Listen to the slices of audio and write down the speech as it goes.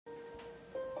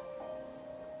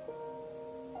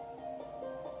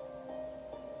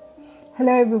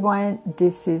Hello everyone,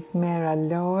 this is Mara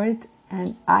Lord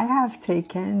and I have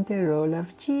taken the role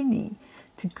of genie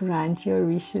to grant your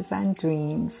wishes and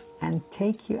dreams and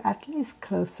take you at least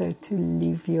closer to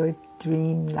live your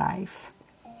dream life.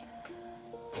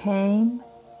 Tame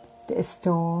the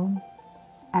storm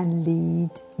and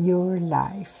lead your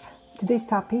life. Today's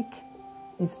topic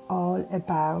is all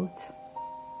about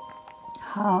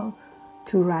how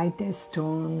to ride the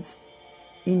storms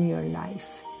in your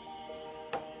life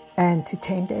and to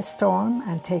tame the storm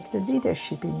and take the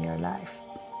leadership in your life.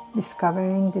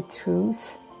 Discovering the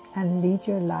truth and lead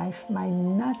your life might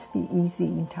not be easy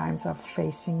in times of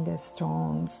facing the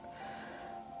storms,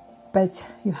 but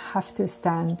you have to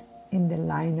stand in the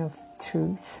line of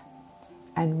truth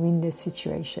and win the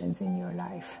situations in your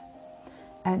life.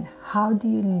 And how do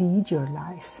you lead your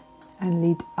life and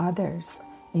lead others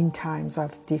in times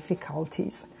of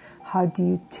difficulties? How do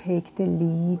you take the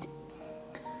lead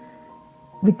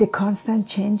with the constant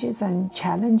changes and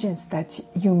challenges that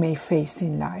you may face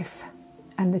in life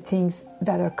and the things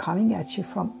that are coming at you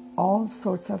from all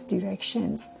sorts of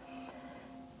directions,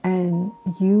 and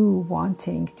you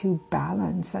wanting to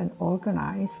balance and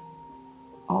organize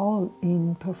all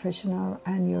in professional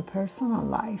and your personal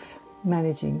life,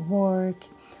 managing work,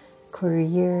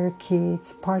 career,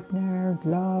 kids, partner,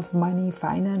 love, money,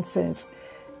 finances,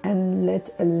 and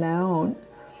let alone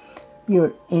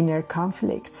your inner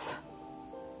conflicts.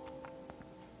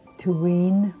 To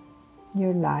win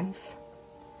your life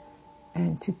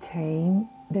and to tame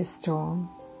the storm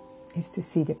is to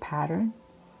see the pattern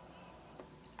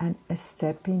and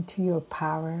step into your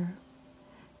power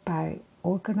by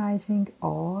organizing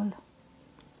all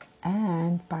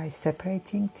and by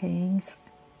separating things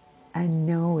and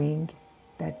knowing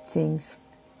that things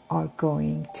are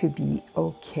going to be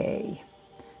okay.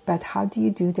 But how do you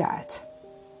do that?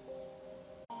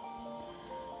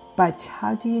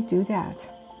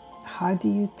 How do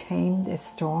you tame the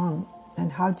storm?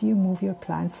 And how do you move your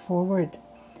plans forward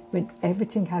when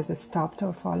everything has stopped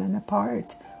or fallen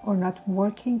apart or not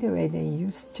working the way they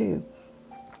used to?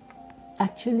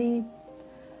 Actually,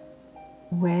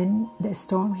 when the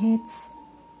storm hits,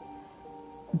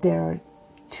 there are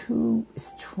two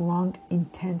strong,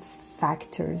 intense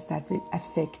factors that will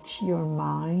affect your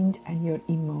mind and your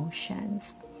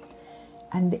emotions.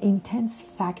 And the intense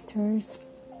factors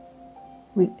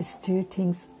will stir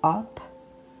things up,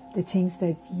 the things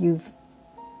that you've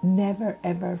never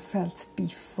ever felt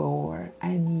before,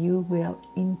 and you will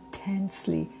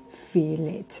intensely feel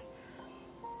it.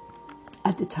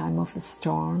 At the time of a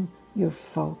storm, your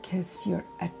focus, your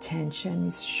attention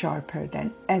is sharper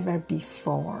than ever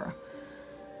before.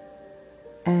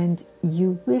 And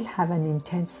you will have an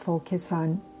intense focus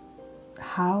on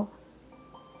how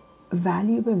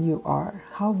valuable you are,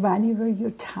 how valuable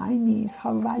your time is,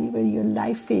 how valuable your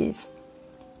life is,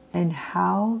 and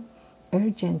how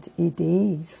urgent it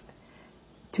is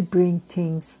to bring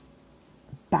things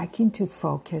back into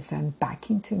focus and back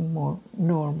into more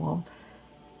normal.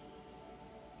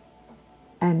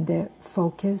 And the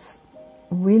focus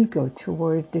will go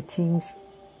toward the things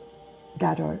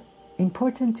that are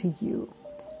important to you,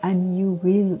 and you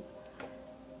will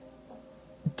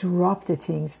drop the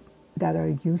things that are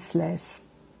useless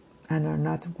and are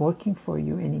not working for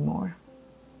you anymore,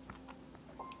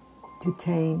 to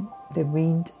tame the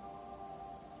wind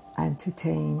and to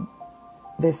tame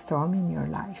the storm in your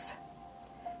life.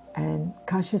 And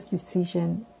conscious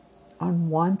decision on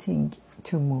wanting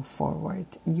to move forward.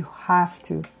 You have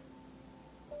to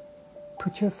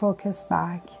put your focus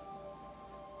back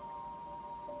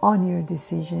on your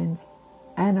decisions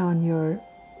and on your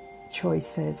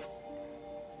choices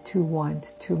to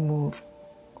want to move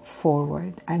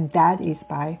forward. And that is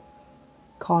by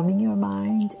calming your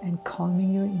mind and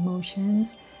calming your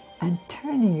emotions and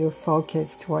turning your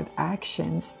focus toward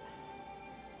actions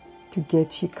to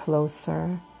get you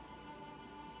closer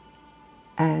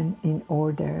and in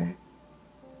order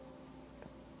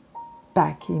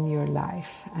back in your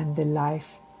life and the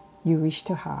life you wish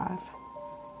to have,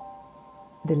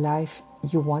 the life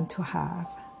you want to have,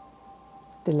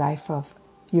 the life of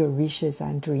your wishes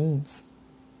and dreams.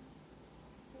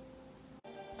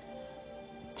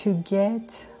 To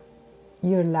get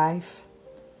your life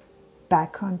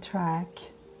back on track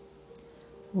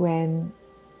when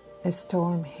a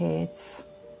storm hits,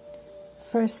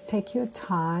 first take your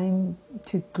time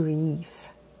to grieve,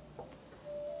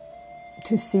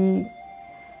 to see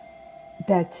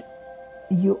that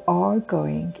you are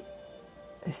going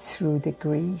through the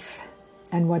grief,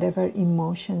 and whatever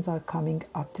emotions are coming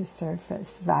up to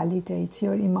surface, validate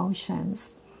your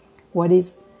emotions. What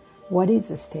is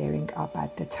stirring up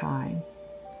at the time,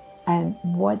 and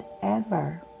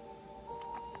whatever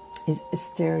is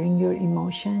stirring your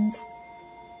emotions,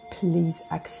 please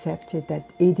accept it, that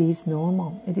it is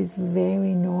normal. It is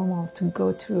very normal to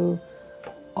go through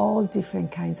all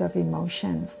different kinds of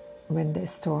emotions when the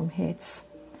storm hits,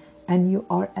 and you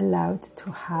are allowed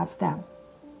to have them.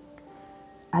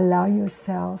 Allow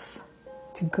yourself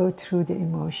to go through the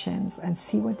emotions and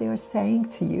see what they are saying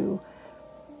to you.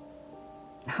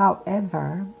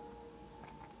 However,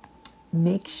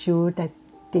 make sure that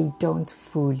they don't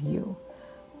fool you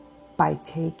by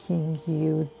taking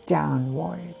you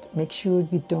downward. Make sure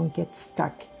you don't get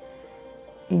stuck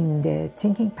in the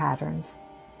thinking patterns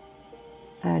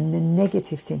and the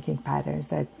negative thinking patterns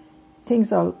that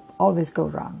things will always go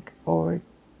wrong, or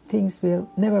things will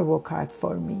never work out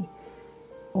for me,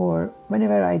 or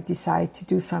whenever I decide to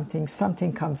do something,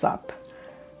 something comes up,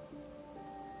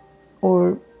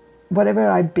 or whatever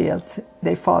I built,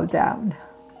 they fall down.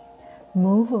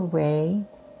 Move away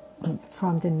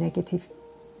from the negative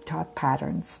thought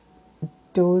patterns.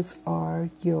 Those are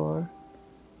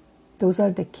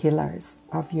the killers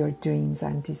of your dreams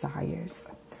and desires.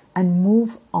 And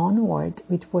move onward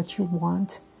with what you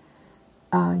want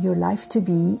your life to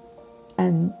be,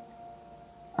 and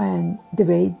the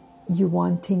way you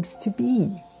want things to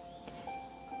be.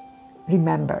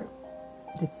 Remember,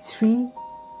 the 3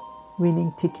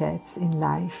 winning tickets in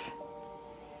life,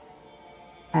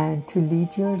 and to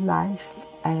lead your life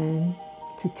and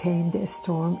to tame the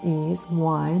storm is: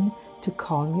 1, to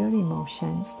calm your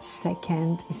emotions;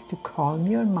 2 is to calm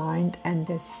your mind; and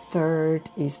the 3rd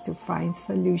is to find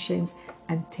solutions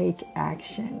and take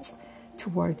actions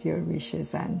toward your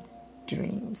wishes and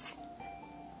dreams.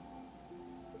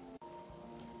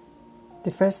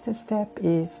 The first step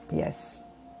is, yes,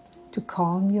 to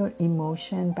calm your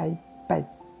emotion by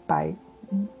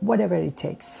whatever it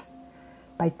takes.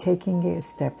 By taking a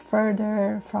step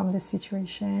further from the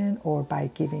situation, or by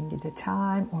giving it the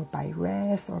time, or by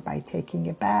rest, or by taking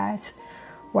a bath,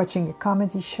 watching a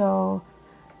comedy show,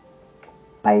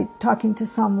 by talking to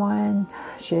someone,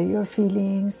 share your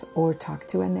feelings, or talk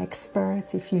to an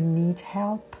expert if you need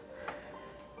help,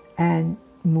 and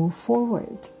move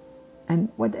forward. And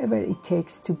whatever it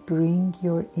takes to bring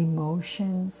your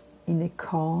emotions in a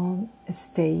calm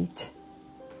state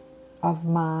of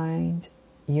mind,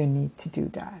 you need to do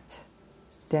that.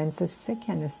 Then the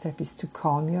second step is to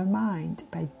calm your mind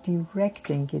by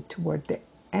directing it toward the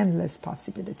endless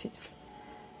possibilities.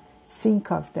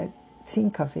 Think of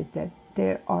it that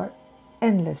there are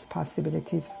endless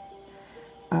possibilities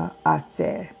out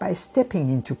there. By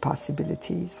stepping into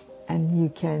possibilities, and you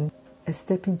can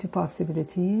step into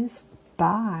possibilities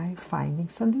by finding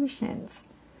solutions.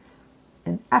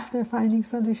 And after finding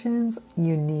solutions,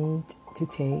 you need to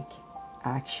take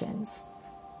actions.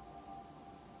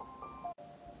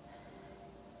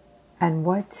 And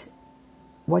what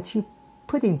you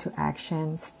put into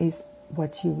actions is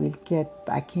what you will get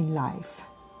back in life.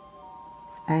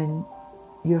 And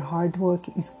your hard work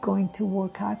is going to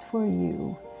work out for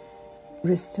you.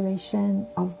 Restoration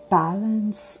of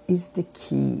balance is the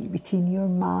key within your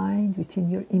mind, within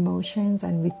your emotions,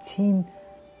 and within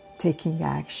taking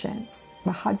actions.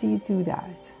 But how do you do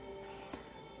that?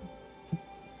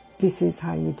 This is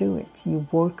how you do it. You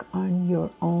work on your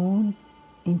own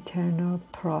internal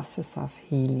process of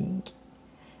healing,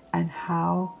 and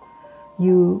how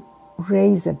you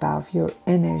raise above your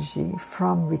energy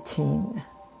from within,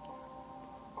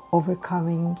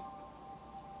 overcoming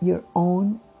your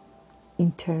own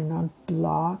internal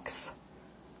blocks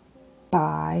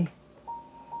by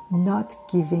not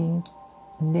giving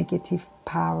negative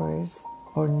powers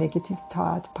or negative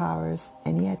thought powers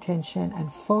any attention,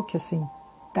 and focusing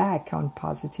back on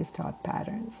positive thought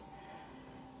patterns.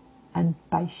 And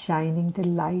by shining the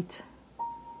light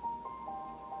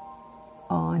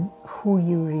on who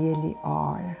you really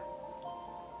are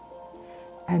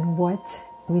and what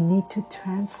we need to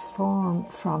transform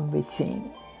from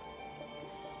within.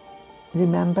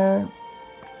 Remember,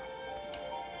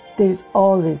 there's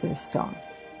always a storm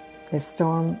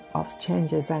of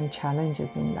changes and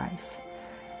challenges in life.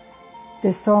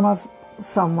 The storm of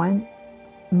someone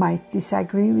might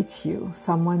disagree with you.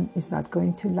 Someone is not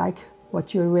going to like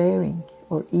what you're wearing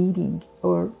or eating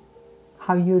or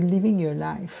how you're living your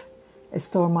life. A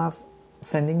storm of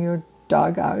sending your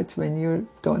dog out when you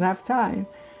don't have time,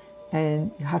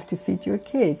 and you have to feed your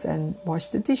kids and wash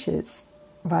the dishes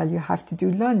while you have to do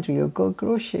laundry or go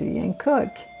grocery and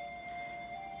cook.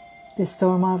 The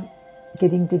storm of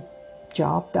getting the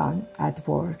job done at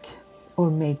work, or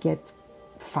may get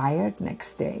fired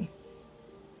next day.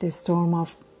 The storm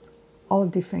of all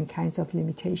different kinds of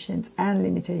limitations and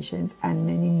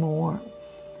many more.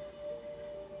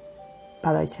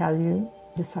 But I tell you,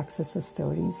 the success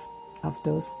stories of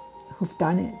those who've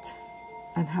done it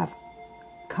and have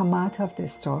come out of the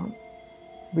storm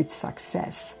with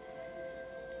success,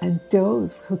 and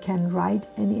those who can ride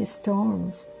any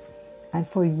storms. And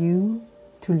for you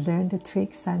to learn the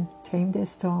tricks and tame the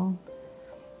storm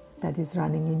that is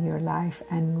running in your life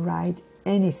and ride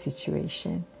any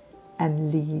situation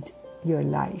and lead your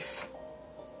life.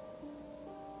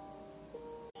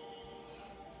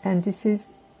 And this is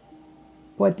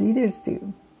what leaders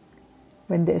do.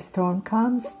 When the storm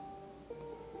comes,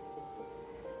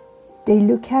 they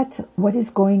look at what is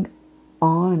going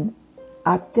on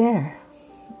out there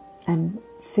and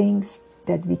things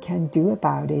that we can do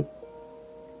about it,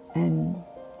 and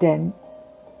then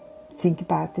think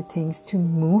about the things to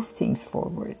move things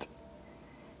forward.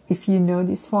 If you know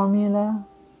this formula,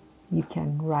 you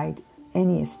can ride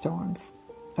any storms.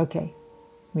 Okay,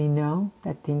 we know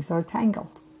that things are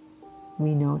tangled.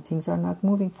 We know things are not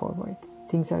moving forward.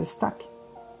 Things are stuck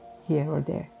here or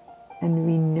there. And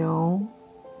we know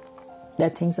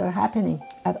that things are happening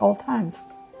at all times.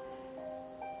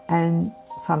 And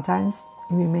sometimes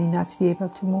we may not be able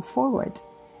to move forward.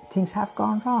 Things have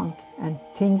gone wrong, and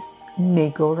things may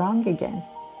go wrong again.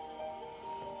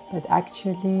 But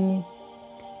actually,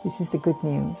 this is the good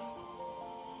news.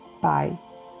 By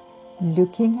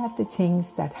looking at the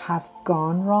things that have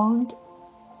gone wrong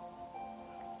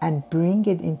and bring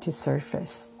it into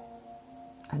surface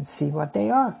and see what they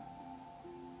are.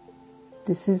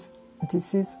 This is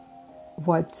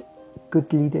what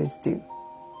good leaders do.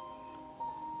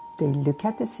 They look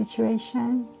at the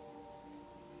situation,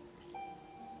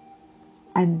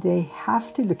 and they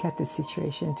have to look at the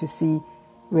situation to see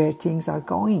where things are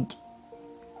going.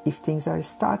 If things are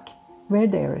stuck, where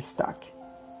they are stuck.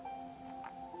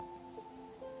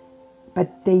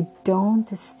 But they don't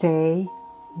stay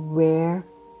where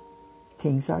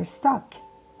things are stuck.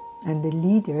 And the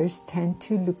leaders tend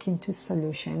to look into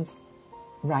solutions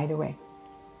right away.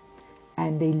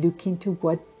 And they look into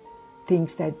what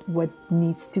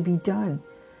needs to be done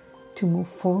to move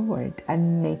forward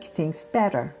and make things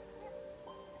better.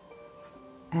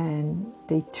 And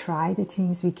they try the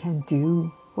things we can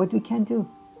do, what we can do.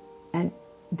 And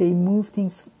they move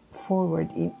things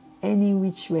forward in any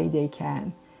which way they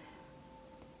can.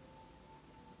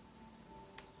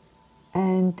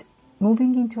 And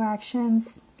moving into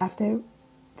actions after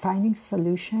finding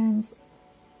solutions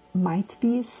might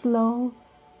be slow,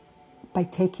 by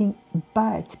taking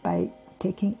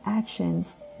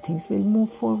actions, things will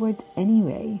move forward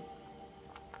anyway.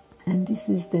 And this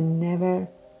is the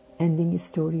never-ending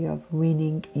story of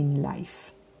winning in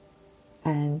life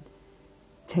and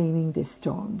taming the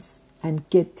storms and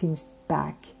get things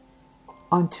back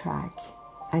on track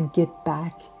and get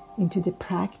back into the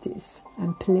practice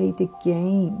and play the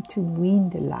game to win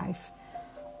the life,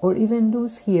 or even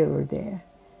lose here or there.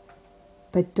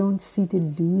 But don't see the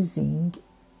losing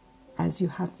as you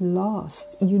have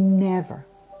lost. You never,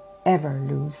 ever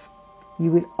lose.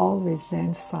 You will always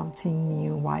learn something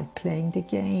new while playing the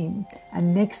game.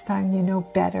 And next time you know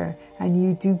better and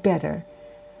you do better.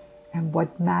 And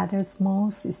what matters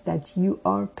most is that you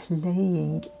are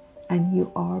playing and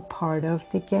you are part of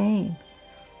the game.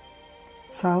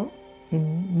 So,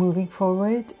 in moving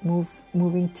forward,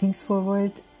 moving things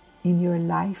forward in your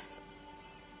life,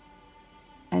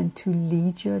 and to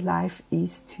lead your life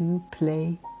is to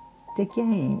play the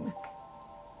game.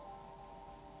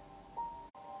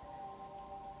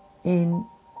 In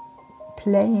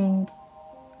playing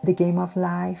the game of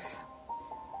life,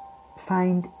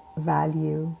 find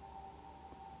value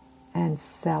and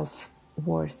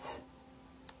self-worth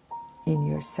in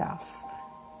yourself.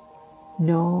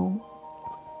 Know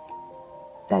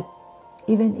that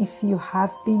even if you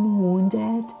have been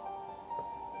wounded,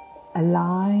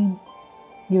 align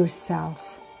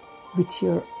yourself with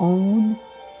your own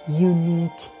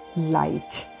unique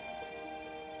light.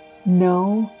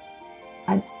 Know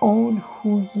and own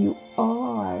who you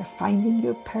are, finding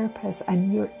your purpose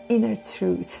and your inner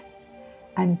truth,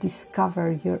 and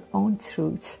discover your own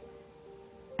truth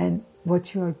and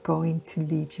what you are going to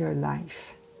lead your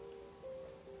life.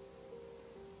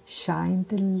 Shine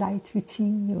the light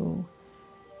within you,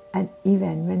 and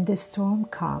even when the storm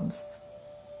comes,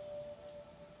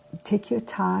 take your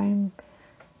time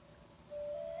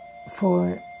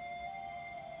for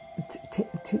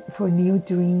new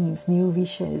dreams, new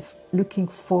wishes, looking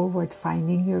forward,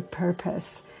 finding your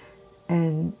purpose,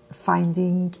 and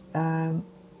finding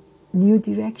new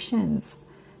directions,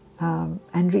 and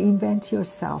reinvent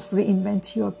yourself,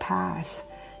 reinvent your path,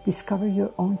 discover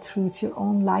your own truth, your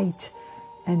own light,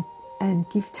 and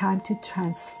give time to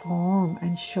transform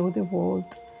and show the world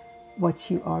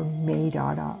what you are made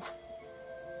out of.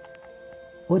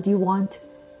 What do you want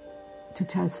to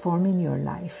transform in your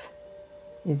life?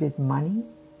 Is it money,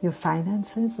 your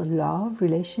finances, love,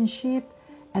 relationship?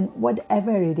 And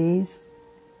whatever it is,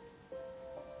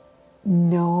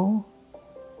 know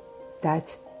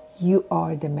that you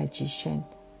are the magician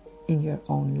in your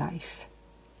own life.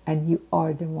 And you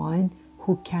are the one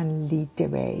who can lead the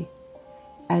way.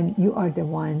 And you are the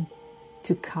one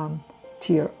to come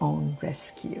to your own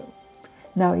rescue.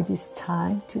 Now it is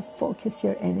time to focus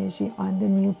your energy on the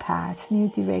new path, new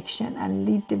direction, and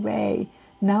lead the way.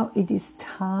 Now it is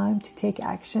time to take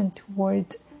action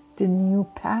toward the new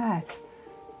path.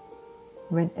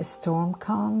 When a storm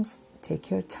comes,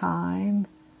 take your time,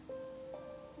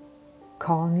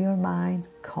 calm your mind,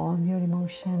 calm your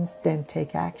emotions, then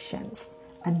take actions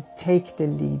and take the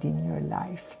lead in your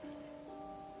life.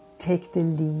 Take the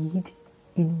lead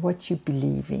in what you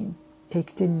believe in.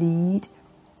 Take the lead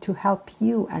to help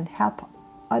you and help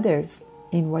others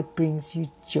in what brings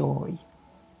you joy.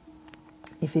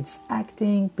 If it's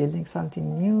acting, building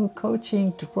something new,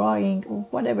 coaching, drawing, or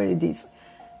whatever it is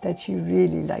that you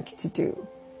really like to do,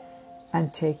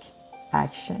 and take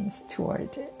actions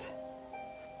toward it.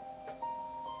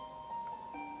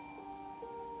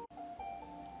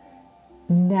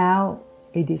 Now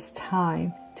it is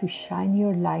time to shine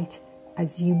your light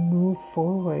as you move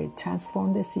forward,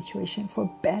 transform the situation for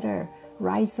better,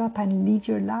 rise up and lead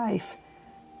your life.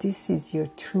 This is your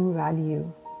true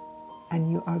value,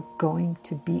 and you are going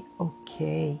to be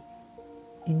okay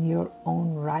in your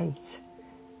own right.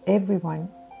 Everyone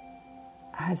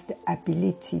has the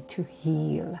ability to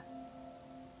heal.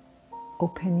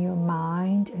 Open your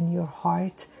mind and your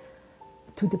heart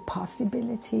to the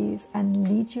possibilities and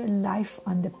lead your life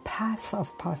on the path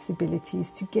of possibilities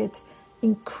to get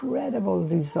incredible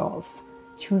results.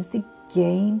 Choose the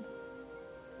game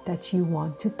that you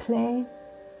want to play.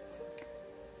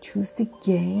 Choose the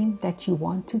game that you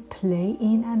want to play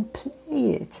in and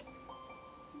play it.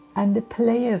 And the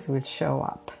players will show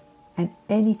up. And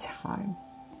anytime,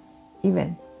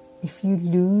 even if you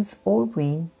lose or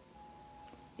win,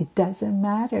 it doesn't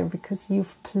matter because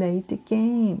you've played the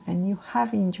game and you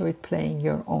have enjoyed playing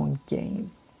your own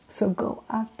game. So go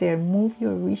out there, move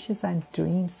your wishes and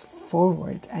dreams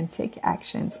forward and take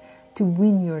actions to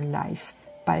win your life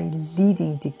by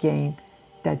leading the game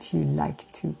that you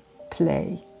like to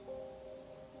play.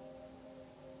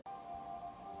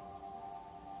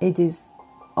 It is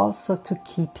also to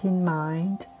keep in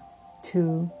mind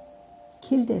to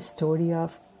kill the story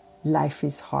of life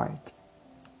is hard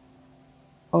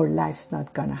or life's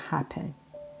not gonna happen,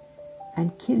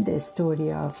 and kill the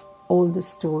story of all the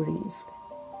stories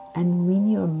and win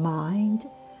your mind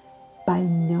by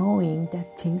knowing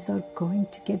that things are going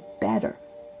to get better.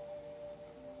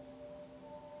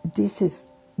 This is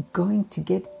going to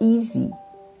get easy.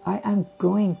 I am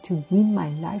going to win my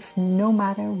life no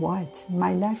matter what.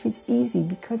 My life is easy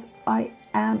because I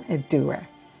am a doer.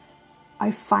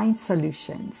 I find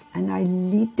solutions and I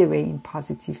lead the way in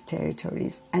positive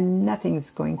territories, and nothing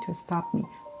is going to stop me.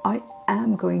 I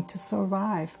am going to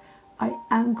survive. I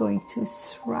am going to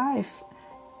thrive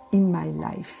in my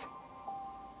life.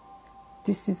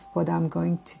 This is what I'm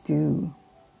going to do,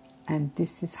 and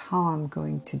this is how I'm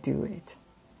going to do it.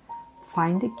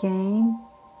 Find a game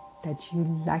that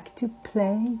you like to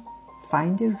play,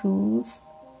 find the rules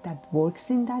that works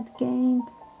in that game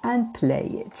and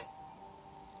play it.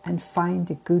 And find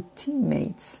the good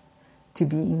teammates to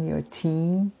be in your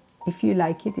team if you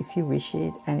like it, if you wish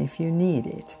it, and if you need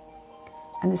it.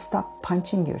 And stop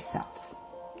punching yourself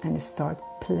and start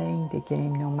playing the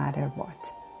game no matter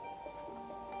what.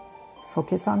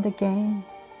 Focus on the game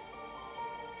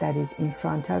that is in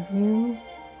front of you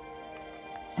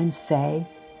and say,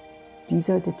 these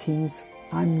are the things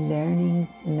I'm learning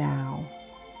now.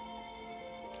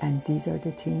 And these are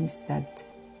the things that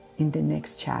in the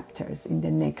next chapters, in the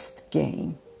next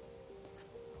game.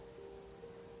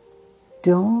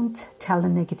 Don't tell a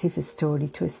negative story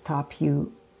to stop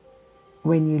you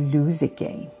when you lose a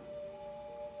game,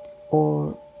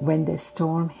 or when the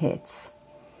storm hits,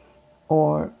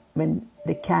 or when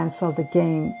they cancel the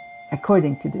game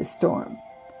according to the storm.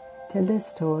 Tell the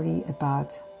story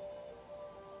about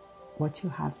what you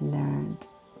have learned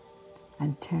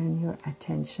and turn your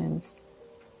attentions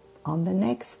on the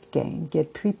next game.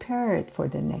 Get prepared for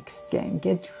the next game.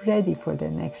 Get ready for the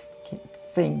next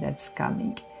thing that's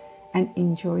coming, and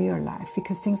enjoy your life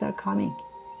because things are coming.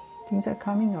 Things are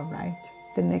coming, all right.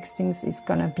 The next thing is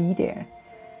gonna be there.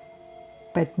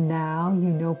 But now you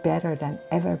know better than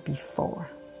ever before,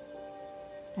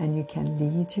 and you can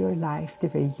lead your life the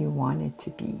way you want it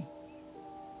to be.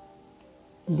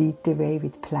 Lead the way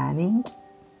with planning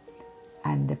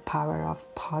and the power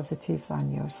of positives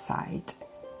on your side.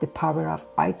 The power of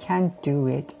I can do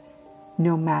it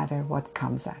no matter what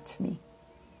comes at me.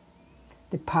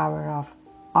 The power of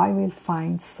I will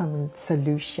find some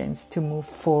solutions to move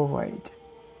forward.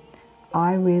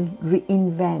 I will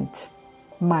reinvent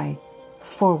my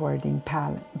forwarding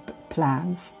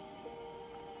plans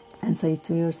and say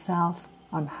to yourself,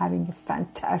 I'm having a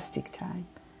fantastic time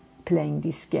playing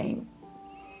this game,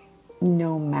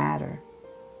 no matter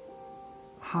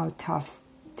how tough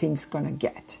things gonna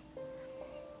get.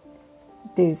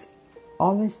 There's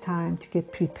always time to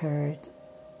get prepared,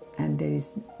 and there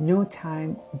is no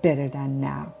time better than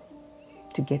now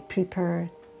to get prepared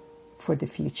for the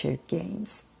future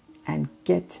games and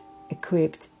get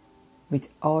equipped with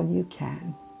all you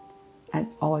can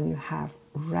and all you have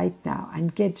right now,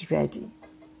 and get ready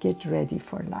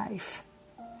for life.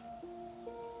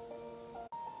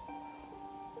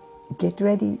 Get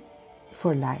ready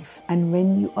for life, and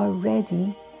when you are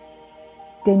ready,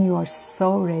 then you are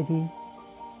so ready,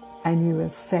 and you will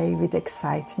say with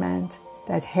excitement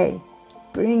that, hey,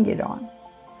 bring it on,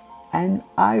 and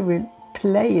I will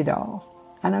play it all,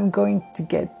 and I'm going to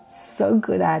get so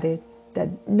good at it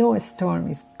that no storm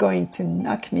is going to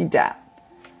knock me down.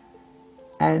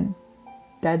 And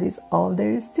that is all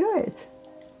there is to it.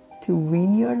 To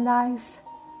win your life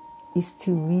is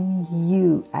to win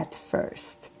you at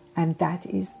first. And that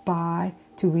is by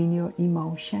to win your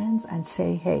emotions and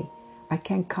say, hey, I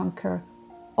can conquer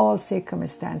all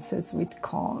circumstances with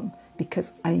calm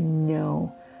because I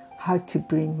know how to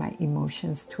bring my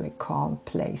emotions to a calm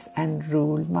place and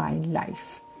rule my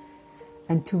life.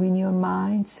 And to win your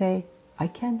mind, say, I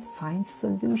can find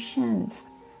solutions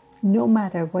no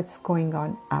matter what's going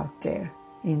on out there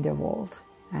in the world.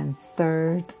 And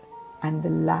third, and the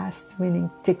last winning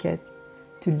ticket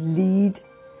to lead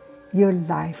your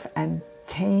life and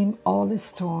tame all the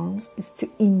storms is to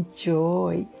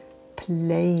enjoy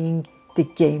playing the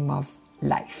game of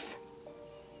life.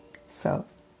 So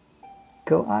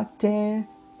go out there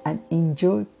and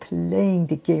enjoy playing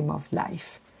the game of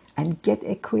life and get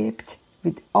equipped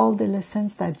with all the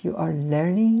lessons that you are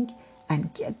learning,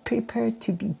 and get prepared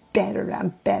to be better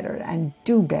and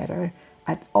do better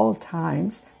at all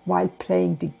times while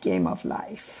playing the game of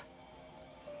life.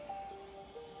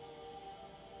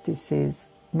 This is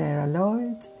Mera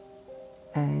Lord,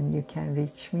 and you can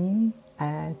reach me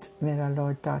at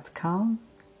meralord.com.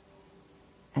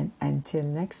 And until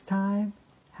next time,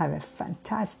 have a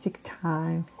fantastic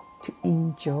time to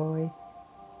enjoy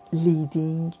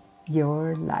leading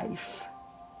your life.